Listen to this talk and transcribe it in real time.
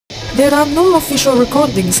There are no official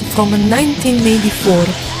recordings from 1984.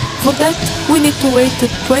 For that, we need to wait to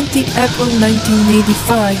 20 April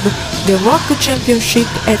 1985, the Rock Championship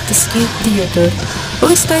at the Ski Theater.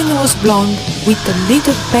 Holstein was blonde, with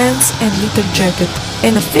little pants and little jacket,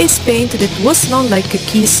 and a face paint that was not like a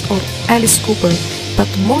Kiss or Alice Cooper, but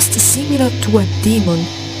most similar to a demon.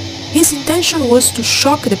 His intention was to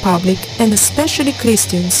shock the public, and especially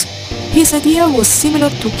Christians. His idea was similar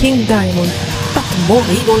to King Diamond, but more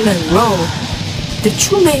evil and raw. The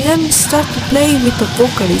true Mayhem start to play with a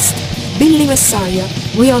vocalist, Billy Messiah,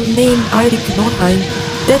 real name Eric Nordheim,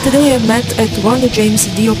 that they had met at Ronnie James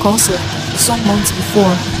Dio concert some months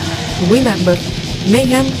before. Remember,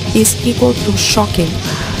 Mayhem is equal to shocking.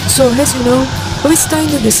 So as you know, Holstein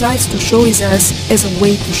decides to show his ass as a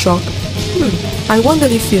way to shock. I wonder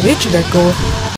if he reached that goal.